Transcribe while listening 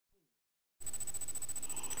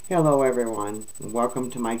Hello everyone, and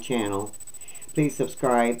welcome to my channel. Please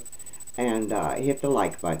subscribe and hit the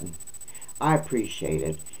like button. I appreciate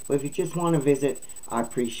it. But if you just want to visit, I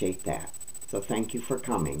appreciate that. So thank you for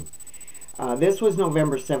coming. This was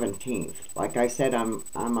November 17th. Like I said, I'm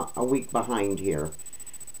a week behind here.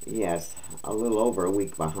 Yes, a little over a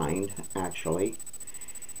week behind, actually.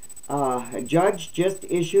 A judge just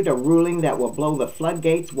issued a ruling that will blow the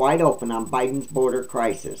floodgates wide open on Biden's border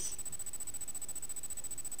crisis.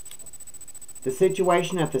 The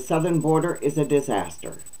situation at the southern border is a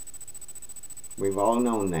disaster. We've all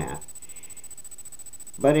known that.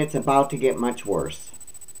 But it's about to get much worse.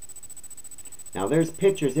 Now there's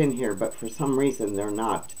pictures in here, but for some reason they're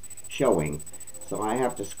not showing. So I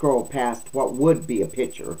have to scroll past what would be a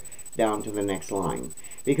picture down to the next line.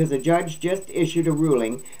 Because a judge just issued a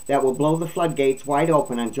ruling that will blow the floodgates wide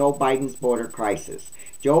open on Joe Biden's border crisis.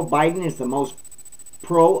 Joe Biden is the most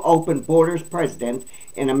pro-open borders president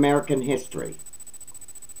in American history.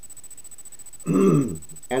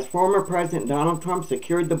 As former President Donald Trump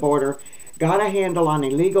secured the border, got a handle on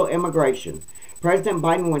illegal immigration, President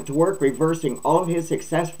Biden went to work reversing all of his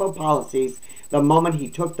successful policies the moment he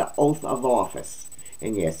took the oath of office.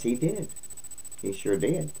 And yes, he did. He sure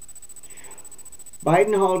did.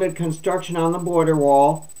 Biden halted construction on the border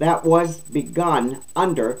wall that was begun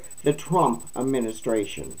under the Trump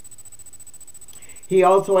administration. He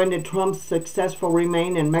also ended Trump's successful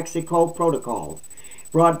Remain in Mexico protocol,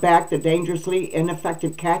 brought back the dangerously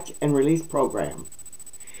ineffective catch and release program.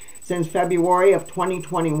 Since February of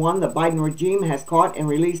 2021, the Biden regime has caught and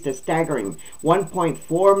released a staggering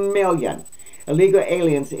 1.4 million illegal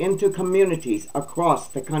aliens into communities across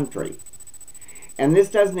the country. And this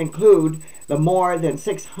doesn't include the more than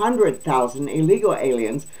 600,000 illegal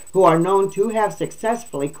aliens who are known to have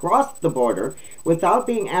successfully crossed the border without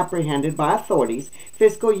being apprehended by authorities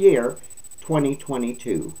fiscal year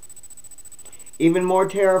 2022. Even more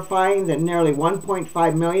terrifying than nearly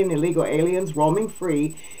 1.5 million illegal aliens roaming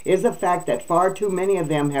free is the fact that far too many of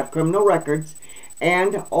them have criminal records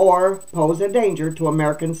and or pose a danger to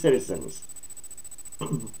American citizens.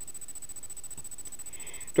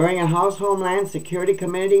 During a House Homeland Security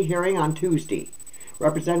Committee hearing on Tuesday,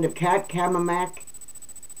 Representative Kat Cammack,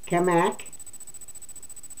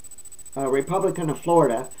 a Republican of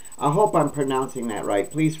Florida, I hope I'm pronouncing that right,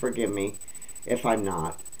 please forgive me if I'm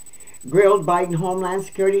not, grilled Biden Homeland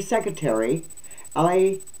Security Secretary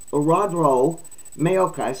Alejandro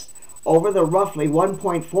Mayorkas over the roughly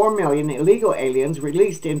 1.4 million illegal aliens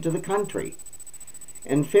released into the country.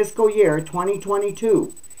 In fiscal year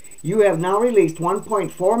 2022, you have now released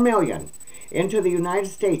 1.4 million into the United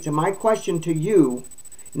States, and my question to you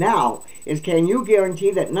now is, can you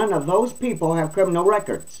guarantee that none of those people have criminal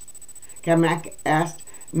records? Cammack asked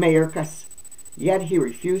Mayorkas, yet he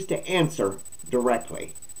refused to answer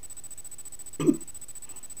directly.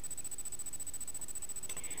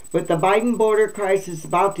 But the Biden border crisis is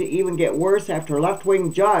about to even get worse after a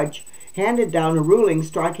left-wing judge handed down a ruling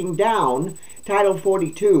striking down Title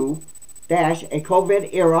 42, a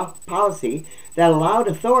COVID-era policy that allowed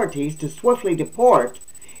authorities to swiftly deport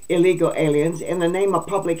illegal aliens in the name of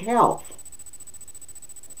public health.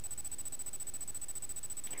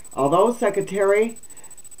 Although Secretary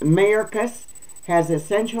Mayorkas has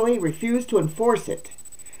essentially refused to enforce it,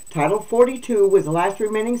 Title 42 was the last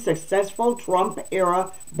remaining successful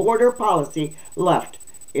Trump-era border policy left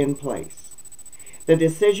in place. The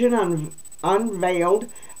decision unveiled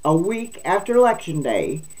a week after Election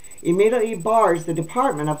Day immediately bars the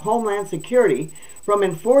Department of Homeland Security from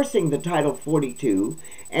enforcing the Title 42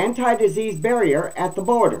 anti-disease barrier at the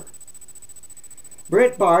border.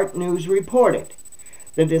 Breitbart News reported,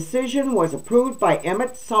 the decision was approved by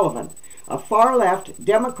Emmett Sullivan, a far-left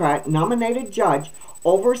Democrat-nominated judge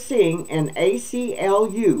overseeing an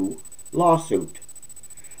ACLU lawsuit.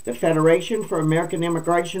 The Federation for American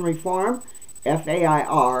Immigration Reform,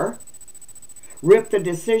 FAIR, ripped the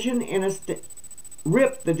decision in a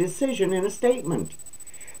statement.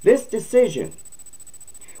 This decision,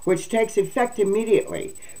 which takes effect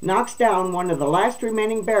immediately, knocks down one of the last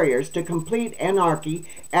remaining barriers to complete anarchy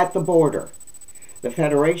at the border. The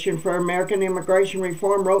Federation for American Immigration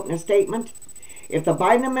Reform wrote in a statement, if the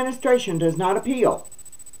Biden administration does not appeal,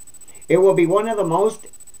 it will be one of the most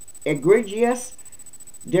egregious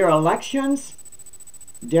derelictions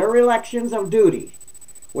of duty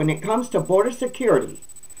when it comes to border security,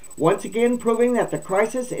 once again proving that the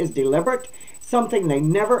crisis is deliberate, something they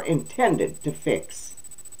never intended to fix.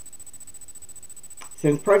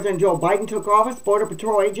 Since President Joe Biden took office, Border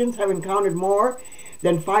Patrol agents have encountered more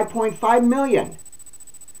than 5.5 million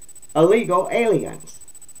illegal aliens.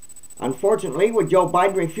 Unfortunately, with Joe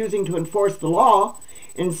Biden refusing to enforce the law,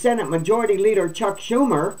 and Senate Majority Leader Chuck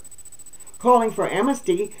Schumer calling for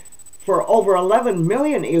amnesty for over 11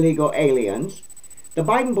 million illegal aliens, the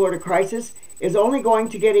Biden border crisis is only going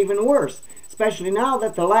to get even worse, especially now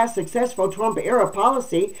that the last successful Trump-era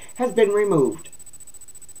policy has been removed.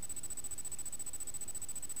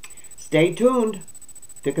 Stay tuned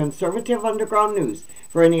to Conservative Underground News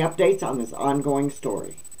for any updates on this ongoing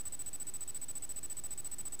story.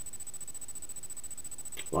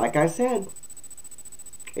 Like I said,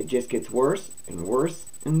 it just gets worse and worse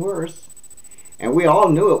and worse. And we all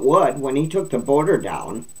knew it would when he took the border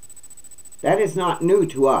down. That is not new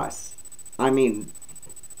to us. I mean,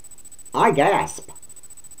 I gasp.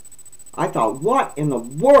 I thought, what in the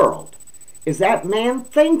world is that man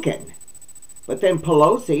thinking? But then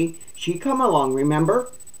Pelosi, she come along, remember?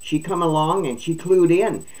 She come along and she clued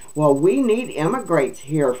in. Well, we need immigrants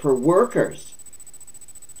here for workers.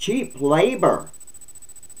 Cheap labor.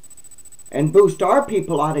 And boost our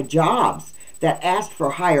people out of jobs that ask for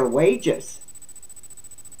higher wages.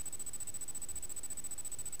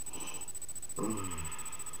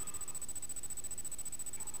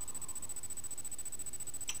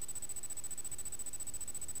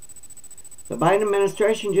 The Biden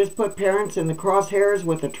administration just put parents in the crosshairs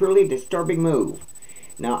with a truly disturbing move.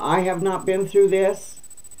 Now, I have not been through this,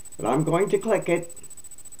 but I'm going to click it.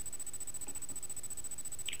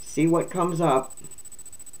 See what comes up.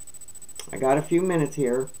 I got a few minutes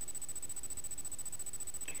here.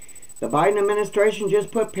 The Biden administration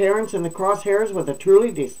just put parents in the crosshairs with a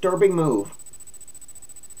truly disturbing move.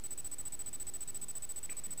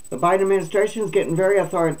 The Biden administration is getting very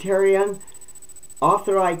authoritarian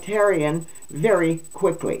very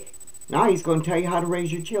quickly. Now he's going to tell you how to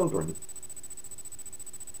raise your children.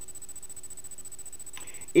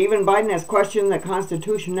 Even Biden has questioned the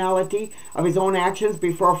constitutionality of his own actions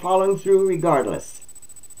before following through regardless.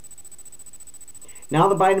 Now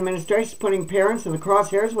the Biden administration is putting parents in the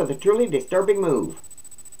crosshairs with a truly disturbing move.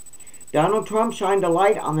 Donald Trump shined a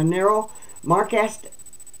light on the narrow Marxist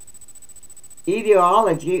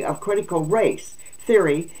ideology of critical race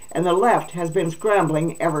theory, and the left has been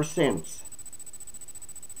scrambling ever since.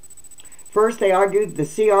 First, they argued the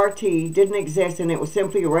CRT didn't exist and it was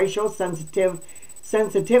simply racial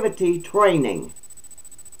sensitivity training.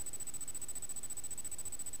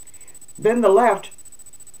 Then the left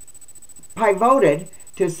pivoted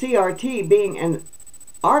to CRT being an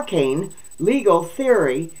arcane legal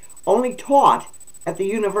theory only taught at the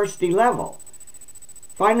university level.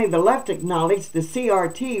 Finally, the left acknowledged the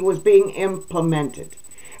CRT was being implemented,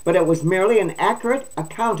 but it was merely an accurate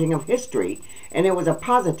accounting of history, and it was a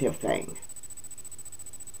positive thing.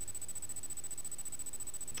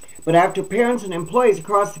 But after parents and employees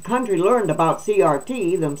across the country learned about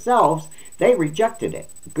CRT themselves, they rejected it.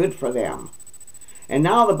 Good for them. And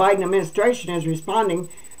now the Biden administration is responding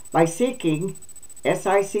by seeking,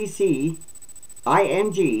 sicking,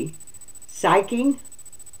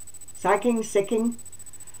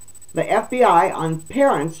 the FBI on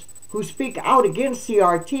parents who speak out against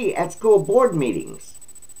CRT at school board meetings.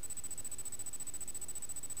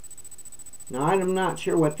 Now, I'm not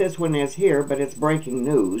sure what this one is here, but it's breaking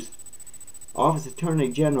news. Office Attorney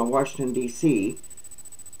General, Washington, D.C.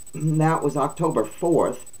 That was October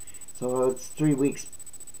 4th, so it's 3 weeks,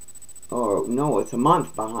 or no, it's a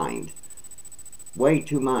month behind. Way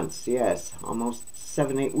 2 months, yes, almost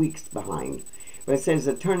 7-8 weeks behind. But it says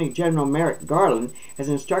Attorney General Merrick Garland has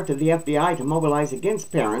instructed the FBI to mobilize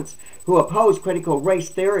against parents who oppose critical race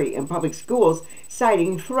theory in public schools,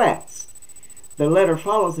 citing threats. The letter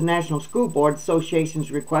follows the National School Board Association's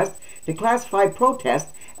request to classify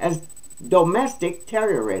protests as domestic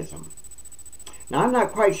terrorism. Now, I'm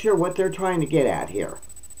not quite sure what they're trying to get at here.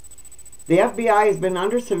 The FBI has been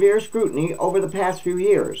under severe scrutiny over the past few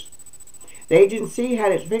years. The agency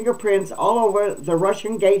had its fingerprints all over the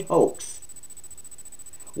Russiagate hoax.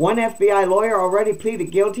 One FBI lawyer already pleaded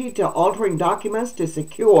guilty to altering documents to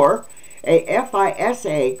secure a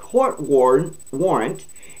FISA court warrant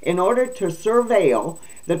in order to surveil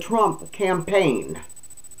the Trump campaign.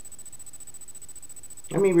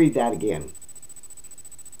 Let me read that again.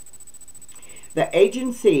 The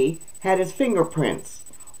agency had its fingerprints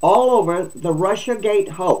all over the Russiagate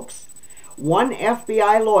hoax. One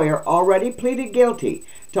FBI lawyer already pleaded guilty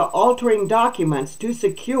to altering documents to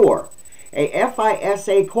secure a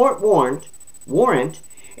FISA court warrant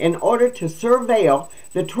in order to surveil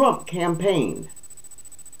the Trump campaign.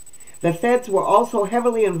 The feds were also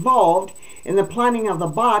heavily involved in the planning of the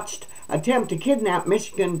botched attempt to kidnap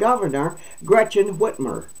Michigan Governor Gretchen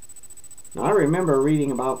Whitmer. Now, I remember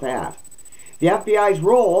reading about that. The FBI's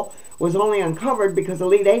role was only uncovered because the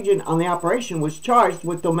lead agent on the operation was charged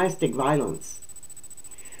with domestic violence.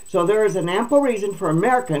 So there is an ample reason for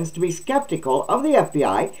Americans to be skeptical of the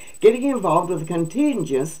FBI getting involved with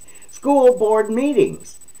contentious school board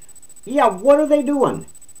meetings. Yeah, what are they doing?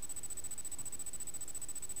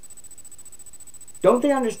 Don't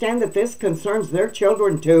they understand that this concerns their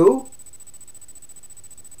children too?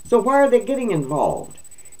 So why are they getting involved?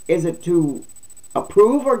 Is it to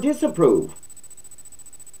approve or disapprove?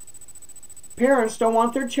 Parents don't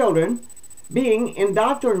want their children being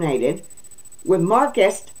indoctrinated with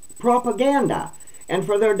Marxist propaganda, and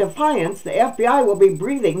for their defiance, the FBI will be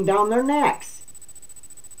breathing down their necks.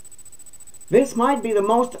 This might be the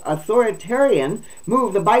most authoritarian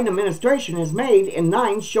move the Biden administration has made in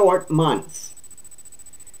 9 short months.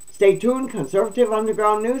 Stay tuned, Conservative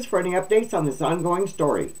Underground News, for any updates on this ongoing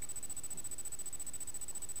story.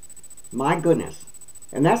 My goodness.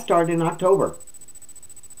 And that started in October.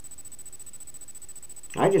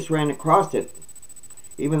 I just ran across it,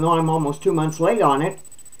 even though I'm almost 2 months late on it.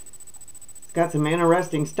 It's got some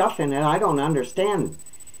interesting stuff in it. I don't understand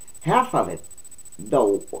half of it,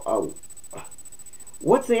 though.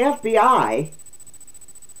 What's the FBI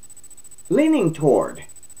leaning toward?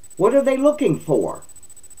 What are they looking for?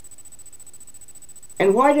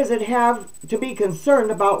 And why does it have to be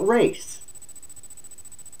concerned about race?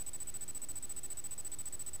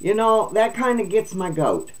 You know, that kind of gets my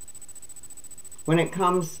goat when it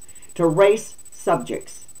comes to race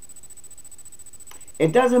subjects.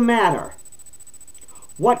 It doesn't matter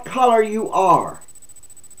what color you are.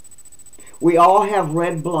 We all have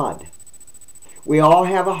red blood. We all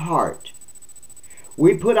have a heart.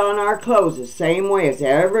 We put on our clothes the same way as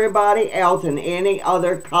everybody else in any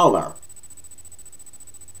other color.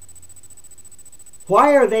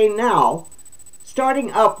 Why are they now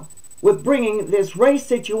starting up with bringing this race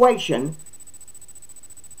situation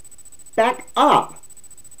back up?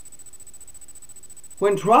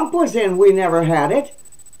 When Trump was in, we never had it.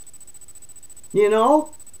 You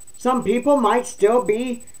know, some people might still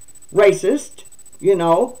be racist. You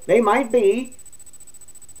know, they might be.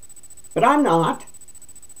 But I'm not.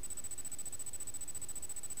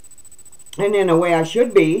 And in a way I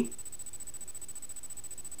should be.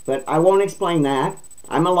 But I won't explain that.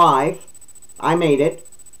 I'm alive. I made it.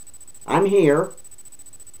 I'm here.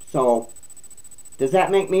 So, does that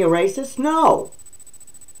make me a racist? No.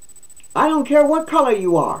 I don't care what color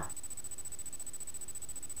you are.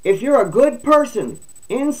 If you're a good person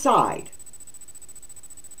inside,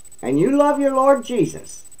 and you love your Lord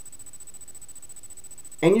Jesus,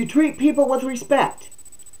 and you treat people with respect,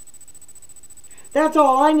 that's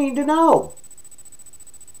all I need to know.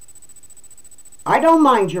 I don't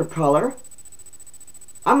mind your color.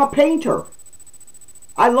 I'm a painter.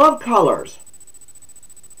 I love colors.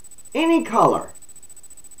 Any color.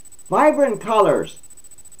 Vibrant colors.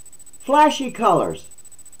 Flashy colors.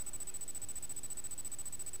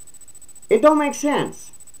 It don't make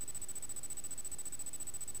sense.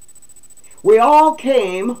 We all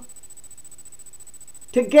came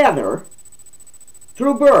together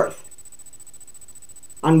through birth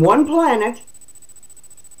on one planet.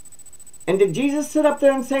 And did Jesus sit up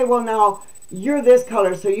there and say, well, now, you're this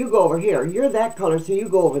color, so you go over here. You're that color, so you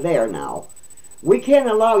go over there now. We can't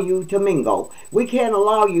allow you to mingle. We can't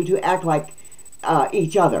allow you to act like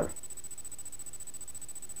each other.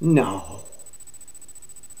 No.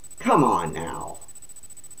 Come on now.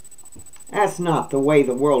 That's not the way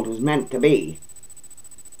the world was meant to be.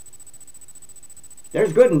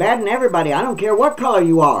 There's good and bad in everybody. I don't care what color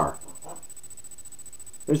you are.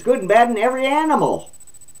 There's good and bad in every animal.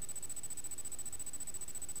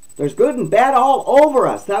 There's good and bad all over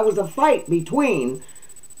us. That was a fight between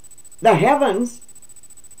the heavens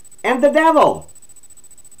and the devil.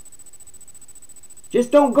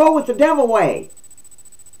 Just don't go with the devil way.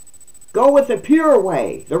 Go with the pure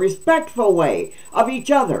way, the respectful way of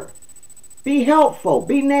each other. Be helpful,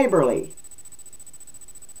 be neighborly.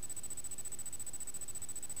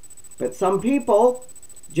 But some people,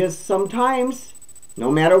 just sometimes,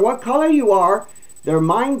 no matter what color you are, their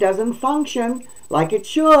mind doesn't function like it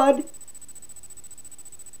should.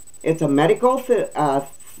 It's a medical,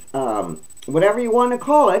 whatever you want to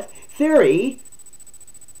call it, theory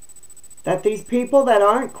that these people that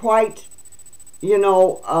aren't quite,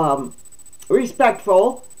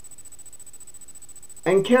 respectful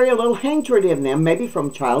and carry a little hatred in them, maybe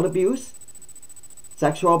from child abuse,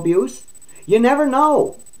 sexual abuse. You never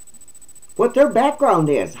know what their background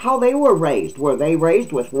is, how they were raised. Were they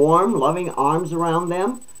raised with warm, loving arms around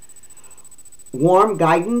them? Warm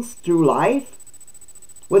guidance through life?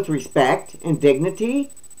 With respect and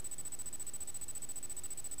dignity?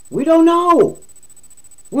 We don't know.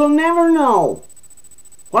 We'll never know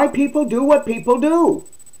why people do what people do.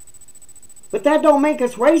 But that don't make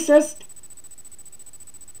us racist.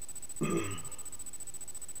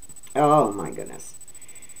 Oh, my goodness.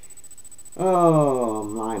 Oh,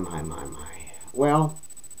 my. Well,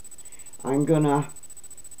 I'm gonna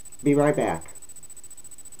be right back.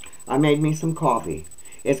 I made me some coffee.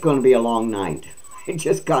 It's going to be a long night. I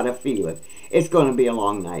just gotta feel it. It's going to be a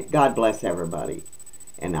long night. God bless everybody.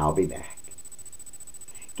 And I'll be back.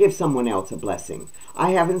 Give someone else a blessing.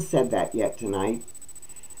 I haven't said that yet tonight,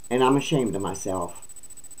 and I'm ashamed of myself.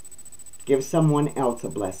 Give someone else a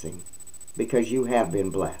blessing, because you have been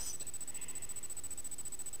blessed.